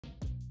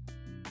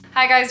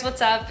Hi guys,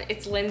 what's up?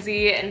 It's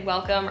Lindsay and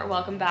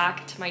welcome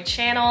back to my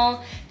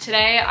channel.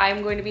 Today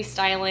I'm going to be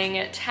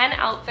styling 10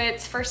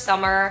 outfits for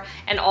summer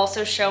and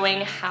also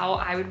showing how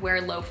I would wear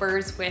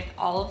loafers with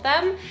all of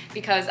them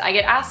because I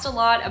get asked a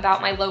lot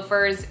about my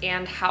loafers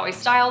and how I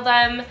style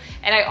them,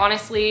 and I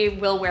honestly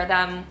will wear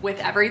them with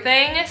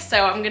everything.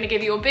 So I'm gonna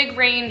give you a big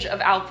range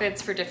of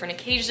outfits for different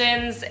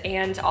occasions,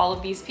 and all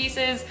of these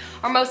pieces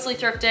are mostly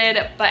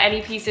thrifted, but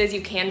any pieces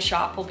you can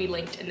shop will be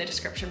linked in the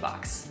description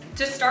box.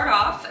 To start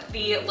off,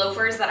 the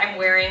loafers that I'm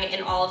wearing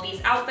in all of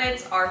these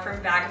outfits are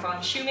from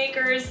Vagabond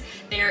Shoemakers.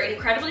 They're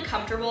incredibly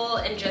comfortable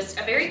and just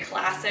a very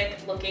classic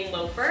looking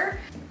loafer.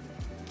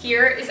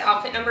 Here is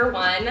outfit number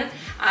one.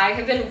 I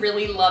have been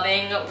really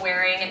loving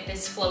wearing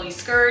this flowy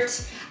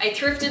skirt. I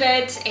thrifted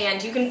it,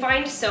 and you can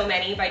find so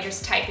many by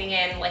just typing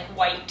in like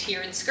white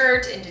tiered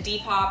skirt into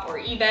Depop or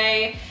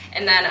eBay.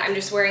 And then I'm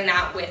just wearing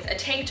that with a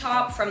tank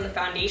top from the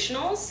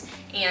Foundationals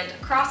and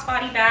a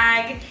crossbody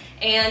bag.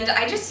 And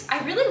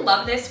I really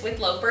love this with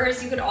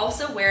loafers. You could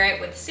also wear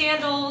it with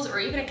sandals or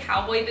even a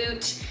cowboy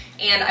boot.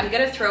 And I'm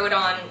gonna throw it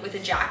on with a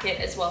jacket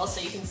as well so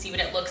you can see what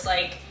it looks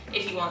like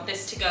if you want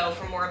this to go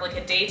from more of like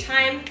a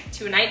daytime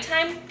to a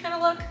nighttime kind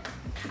of look.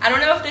 I don't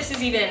know if this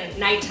is even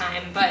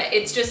nighttime, but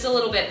it's just a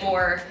little bit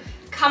more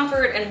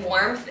comfort and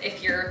warmth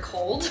if you're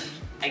cold,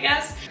 I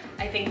guess.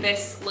 I think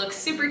this looks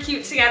super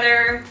cute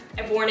together.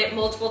 I've worn it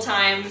multiple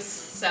times,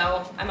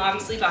 so I'm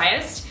obviously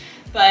biased,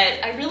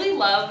 but I really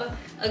love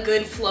a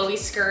good flowy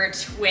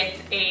skirt with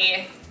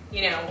a,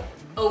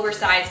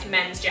 oversized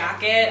men's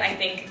jacket. I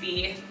think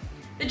the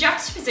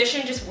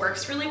juxtaposition just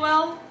works really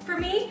well for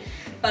me.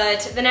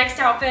 But the next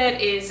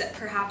outfit is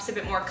perhaps a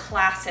bit more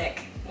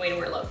classic way to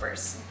wear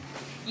loafers.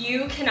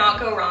 You cannot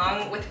go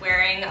wrong with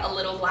wearing a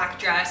little black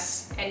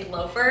dress and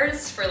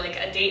loafers for like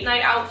a date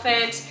night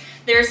outfit.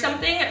 There's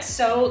something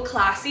so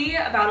classy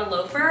about a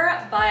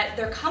loafer, but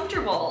they're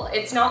comfortable.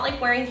 It's not like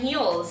wearing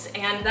heels,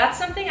 and that's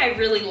something I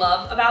really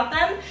love about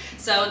them.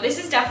 So this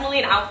is definitely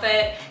an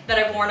outfit that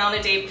I've worn on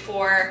a date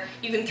before.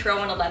 You can throw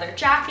on a leather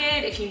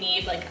jacket if you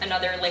need like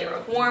another layer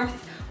of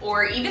warmth,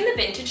 or even the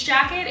vintage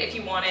jacket if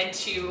you wanted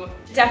to.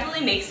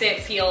 Definitely makes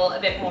it feel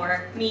a bit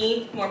more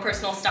me, more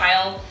personal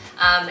style,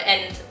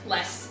 and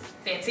less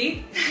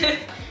fancy.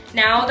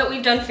 Now that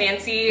we've done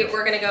fancy,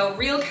 we're gonna go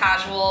real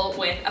casual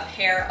with a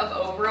pair of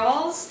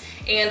overalls.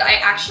 And I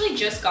actually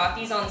just got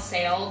these on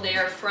sale.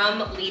 They're from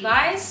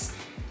Levi's,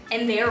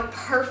 and they're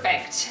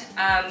perfect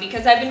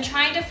because I've been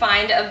trying to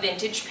find a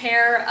vintage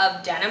pair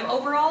of denim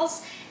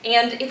overalls,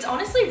 and it's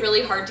honestly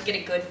really hard to get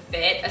a good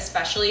fit,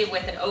 especially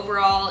with an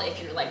overall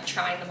if you're like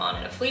trying them on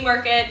in a flea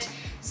market.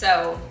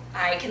 So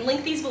I can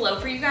link these below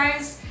for you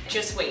guys.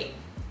 Just wait,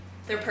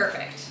 they're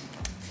perfect.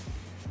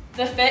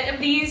 The fit of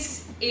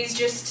these is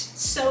just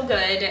so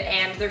good,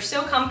 and they're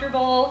so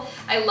comfortable.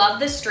 I love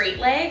the straight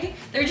leg.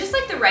 They're just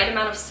like the right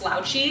amount of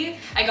slouchy.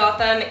 I got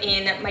them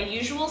in my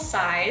usual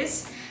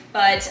size,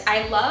 but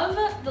I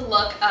love the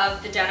look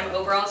of the denim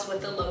overalls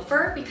with the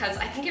loafer because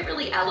I think it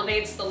really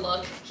elevates the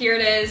look. Here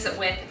it is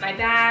with my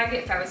bag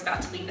if I was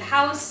about to leave the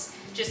house,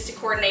 just to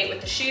coordinate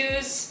with the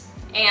shoes,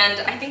 and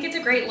I think it's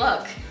a great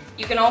look.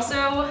 You can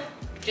also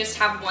just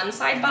have one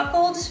side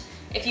buckled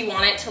if you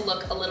want it to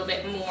look a little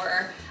bit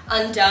more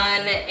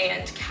undone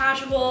and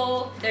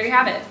casual. There you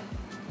have it.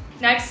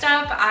 Next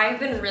up, I've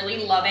been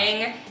really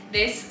loving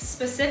this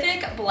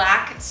specific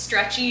black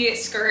stretchy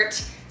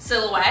skirt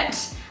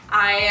silhouette.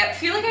 I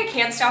feel like I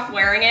can't stop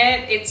wearing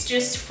it. It's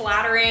just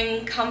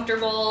flattering,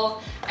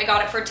 comfortable. I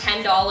got it for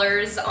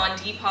 $10 on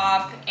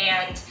Depop,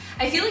 and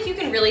I feel like you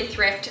can really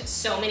thrift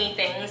so many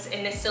things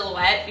in this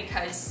silhouette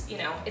because,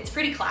 it's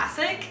pretty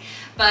classic.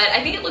 But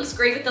I think it looks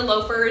great with the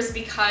loafers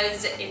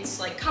because it's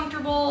like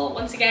comfortable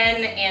once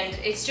again, and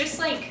it's just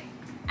like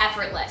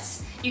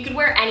effortless. You could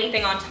wear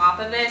anything on top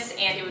of this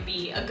and it would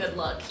be a good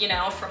look,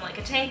 from like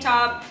a tank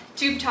top,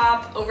 tube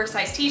top,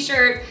 oversized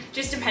t-shirt,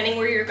 just depending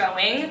where you're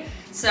going.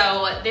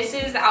 So this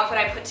is the outfit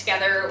I put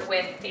together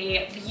with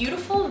a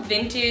beautiful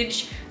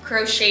vintage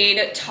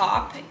crocheted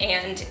top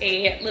and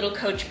a little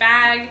Coach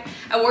bag.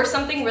 I wore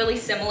something really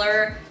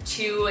similar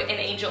to an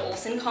Angel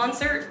Olsen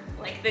concert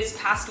like this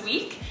past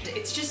week.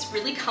 It's just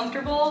really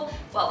comfortable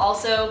while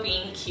also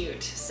being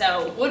cute.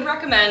 So would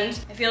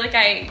recommend. I feel like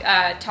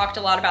I talked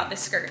a lot about this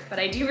skirt, but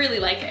I do really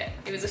like it.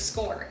 It was a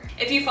score.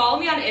 If you follow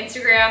me on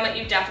Instagram,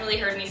 you've definitely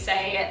heard me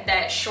say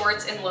that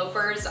shorts and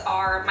loafers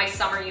are my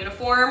summer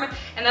uniform,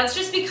 and that's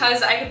just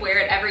because I could wear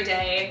it every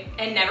day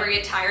and never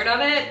get tired of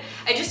it.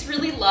 I just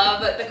really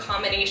love the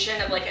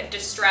combination of like a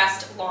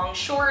distressed long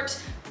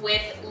short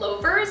with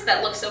loafers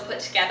that look so put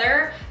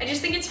together. I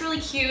just think it's really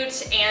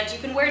cute, and you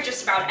can wear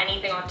just about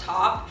anything on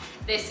top.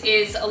 This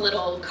is a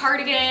little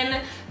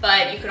cardigan,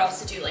 but you could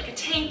also do like a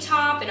tank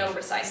top, an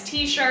oversized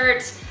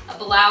t-shirt, a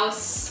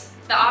blouse.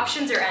 The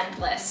options are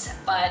endless,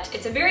 but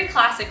it's a very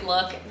classic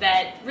look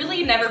that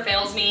really never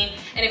fails me.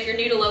 And if you're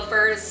new to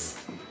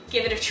loafers,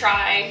 give it a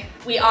try.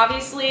 We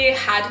obviously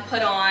had to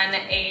put on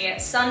a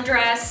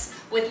sundress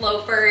with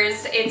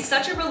loafers. It's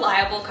such a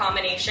reliable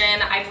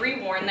combination. I've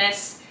reworn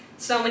this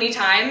so many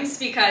times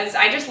because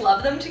I just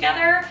love them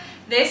together.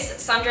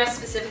 This sundress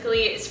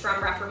specifically is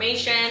from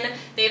Reformation.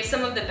 They have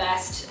some of the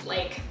best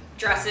like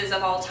dresses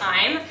of all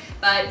time,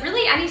 but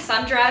really any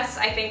sundress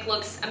I think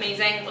looks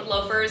amazing with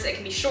loafers. It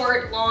can be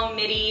short, long,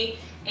 midi,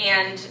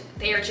 and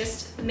they are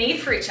just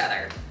made for each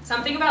other.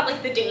 Something about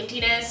like the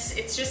daintiness,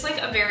 it's just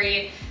like a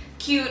very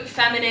cute,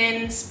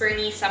 feminine,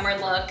 springy summer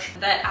look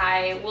that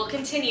I will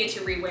continue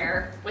to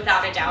rewear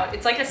without a doubt.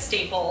 It's like a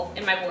staple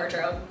in my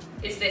wardrobe,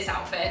 is this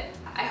outfit.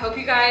 I hope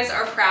you guys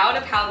are proud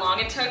of how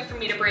long it took for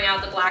me to bring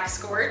out the black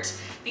skirt,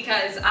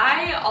 because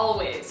I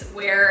always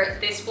wear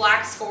this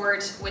black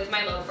skirt with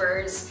my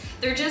loafers.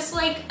 They're just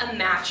like a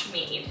match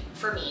made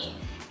for me.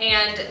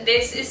 And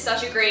this is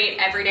such a great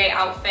everyday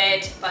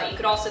outfit, but you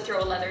could also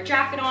throw a leather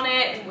jacket on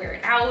it and wear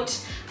it out.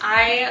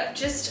 I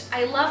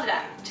love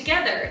them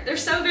together. They're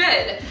so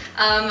good.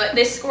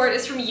 This skirt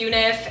is from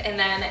Unif, and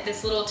then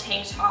this little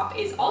tank top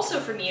is also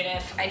from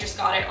Unif. I just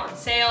got it on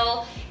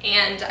sale,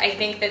 and I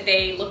think that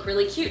they look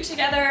really cute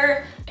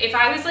together. If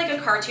I was like a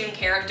cartoon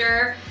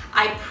character,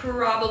 I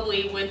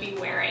probably would be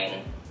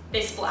wearing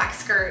this black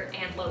skirt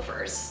and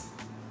loafers.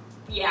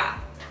 Yeah.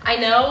 I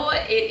know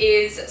it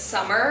is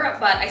summer,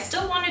 but I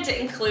still wanted to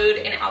include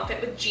an outfit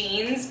with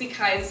jeans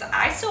because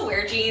I still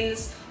wear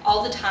jeans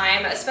all the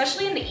time,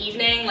 especially in the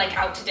evening, like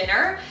out to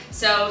dinner.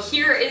 So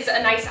here is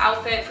a nice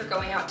outfit for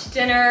going out to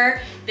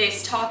dinner.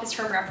 This top is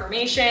from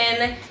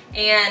Reformation,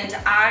 and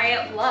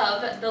I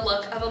love the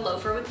look of a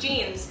loafer with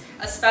jeans,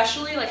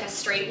 especially like a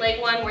straight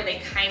leg one where they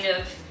kind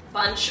of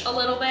bunch a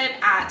little bit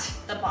at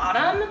the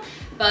bottom.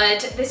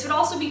 But this would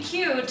also be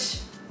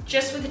cute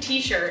just with a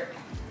t-shirt.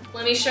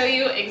 Let me show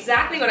you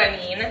exactly what I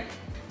mean.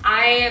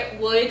 I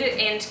would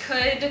and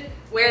could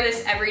wear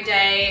this every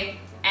day,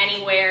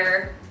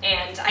 anywhere,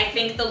 and I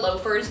think the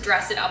loafers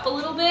dress it up a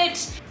little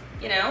bit.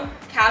 You know,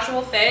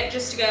 casual fit,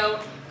 just to go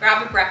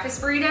grab a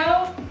breakfast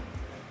burrito.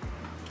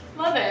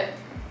 Love it.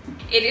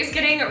 It is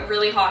getting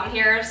really hot in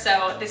here,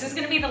 so this is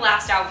gonna be the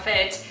last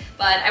outfit,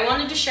 but I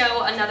wanted to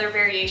show another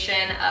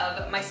variation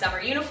of my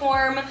summer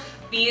uniform.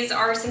 These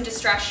are some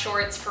distressed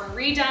shorts from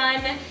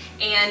Redone,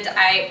 and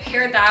I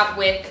paired that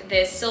with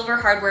this silver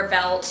hardware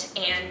belt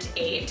and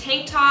a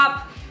tank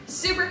top.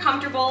 Super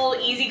comfortable,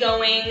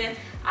 easygoing.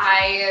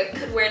 I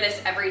could wear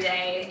this every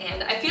day,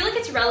 and I feel like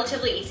it's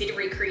relatively easy to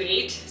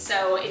recreate.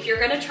 So if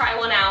you're gonna try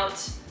one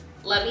out,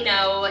 let me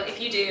know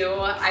if you do.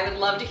 I would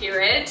love to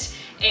hear it.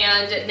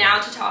 And now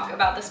to talk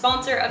about the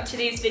sponsor of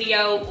today's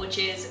video, which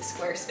is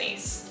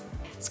Squarespace.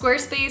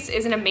 Squarespace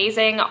is an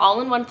amazing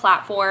all-in-one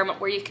platform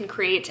where you can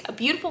create a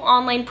beautiful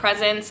online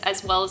presence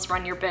as well as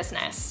run your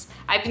business.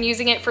 I've been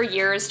using it for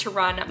years to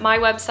run my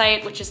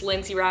website, which is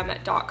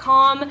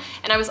lindseyrem.com,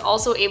 and I was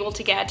also able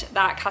to get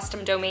that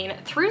custom domain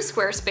through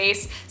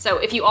Squarespace. So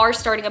if you are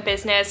starting a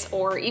business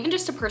or even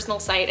just a personal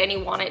site and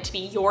you want it to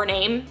be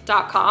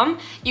yourname.com,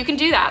 you can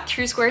do that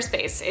through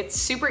Squarespace. It's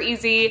super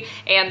easy,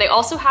 and they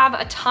also have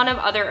a ton of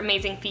other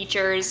amazing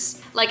features,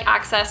 like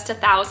access to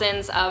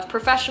thousands of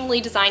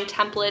professionally designed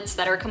templates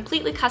that are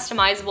completely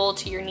customizable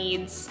to your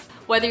needs.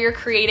 Whether you're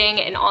creating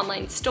an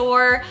online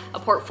store, a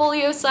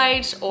portfolio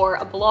site, or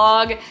a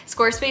blog,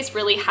 Squarespace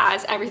really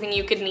has everything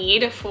you could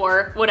need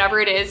for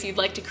whatever it is you'd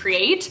like to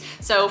create.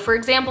 So for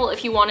example,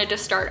 if you wanted to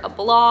start a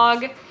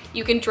blog,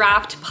 you can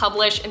draft,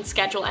 publish, and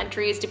schedule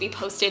entries to be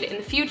posted in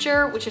the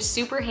future, which is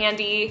super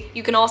handy.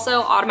 You can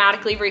also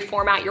automatically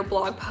reformat your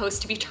blog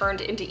post to be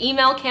turned into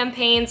email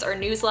campaigns or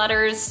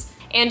newsletters.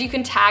 And you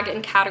can tag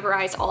and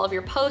categorize all of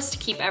your posts to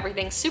keep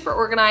everything super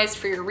organized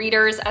for your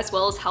readers, as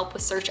well as help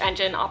with search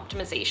engine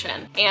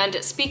optimization. And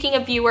speaking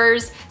of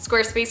viewers,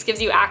 Squarespace gives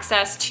you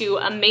access to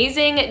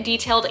amazing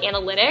detailed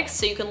analytics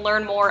so you can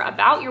learn more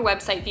about your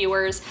website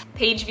viewers,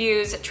 page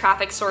views,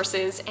 traffic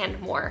sources, and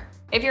more.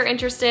 If you're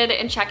interested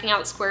in checking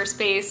out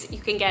Squarespace,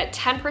 you can get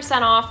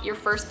 10% off your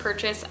first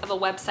purchase of a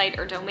website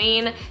or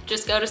domain.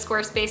 Just go to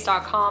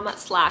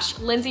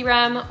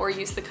squarespace.com/lindseyrem or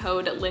use the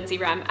code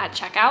lindseyrem at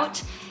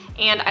checkout.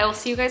 And I will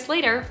see you guys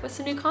later with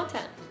some new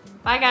content.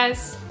 Bye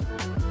guys.